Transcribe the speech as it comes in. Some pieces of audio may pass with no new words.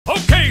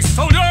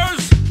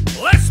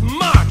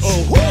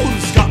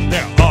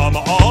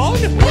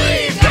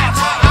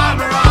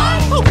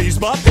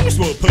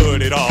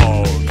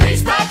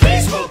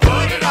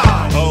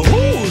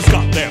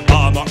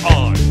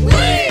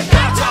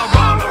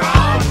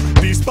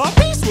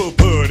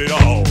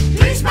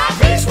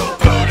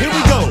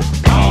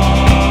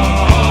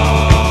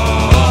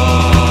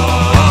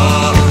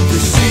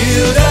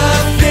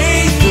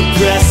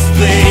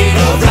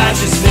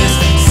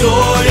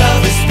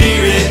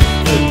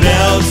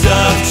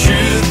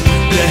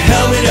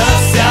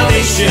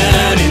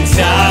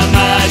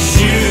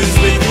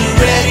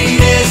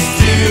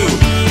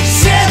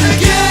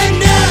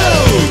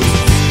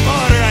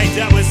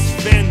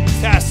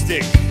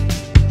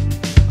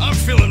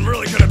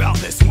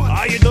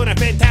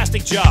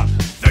fantastic job.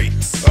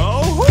 Thanks.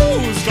 Oh,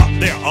 who's got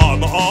their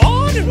armor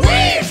on? We've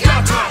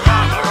got our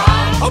armor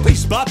on. Oh,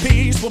 piece by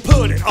piece, we'll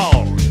put it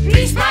on.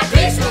 Piece by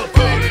piece, we'll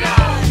put it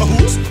on. Oh,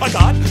 who's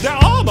got their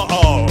armor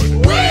on?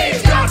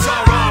 We've got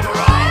our armor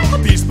on.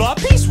 Oh, piece by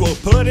piece, we'll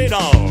put it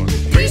on.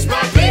 Piece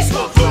by piece,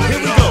 we'll put Here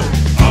it we on. go.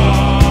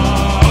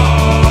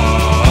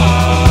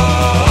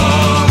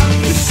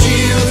 The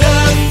shield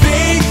of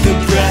faith, the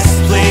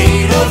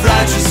breastplate of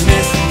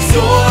righteousness,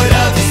 sword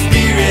of the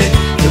Spirit,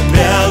 the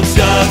belt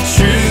of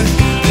truth,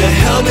 the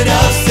helmet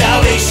of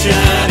salvation,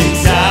 and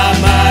tie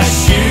my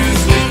shoes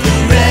with the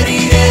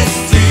readiness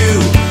to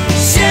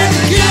share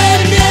the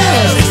good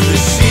news. It's the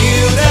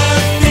shield of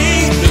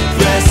faith, the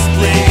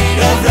breastplate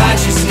of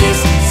righteousness,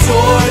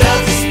 sword of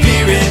the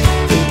Spirit,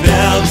 the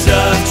belt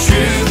of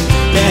truth,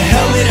 the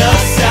helmet of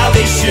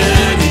salvation,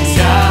 and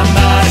tie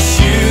my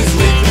shoes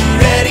with the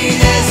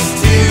readiness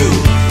to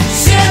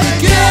share the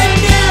good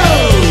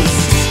news.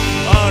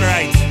 All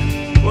right,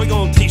 we're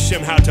gonna teach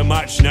them how to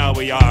march now.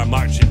 We are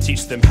march and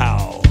teach them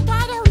how.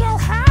 I don't know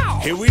how.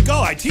 Here we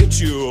go, I teach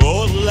you.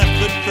 Oh, left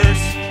foot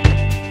first.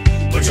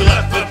 Put your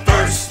left foot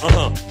first.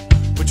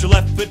 Put your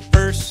left foot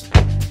first.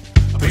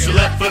 Put your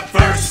left foot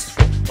first.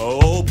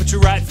 Oh, put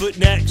your right foot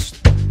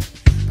next.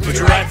 Put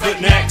your right foot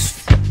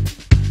next.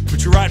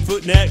 Put your right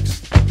foot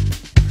next.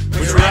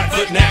 Put your right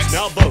foot next.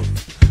 Now both.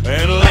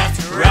 And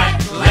left, right,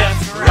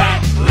 left,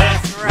 right,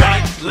 left,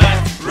 right,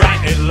 left,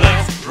 right, and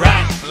left,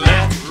 right,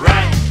 left,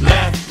 right,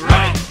 left,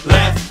 right,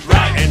 left,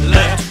 right, and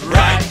left,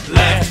 right,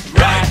 left,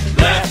 right,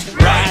 left,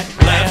 right,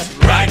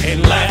 left, right,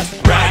 and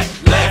left, right,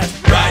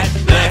 left, right,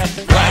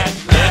 left, right,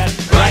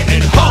 left, right,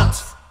 and halt.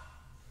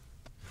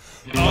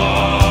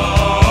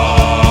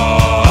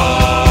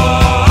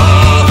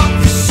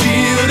 The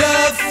shield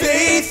of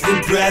faith, the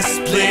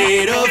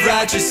breastplate of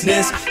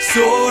righteousness,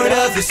 sword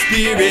of the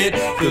Spirit,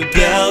 the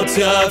belt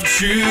of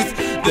truth,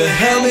 the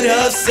helmet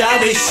of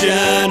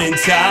salvation, and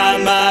tie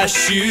my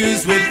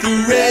shoes with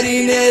the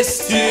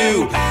readiness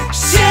to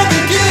share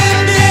the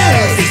good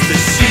news. It's the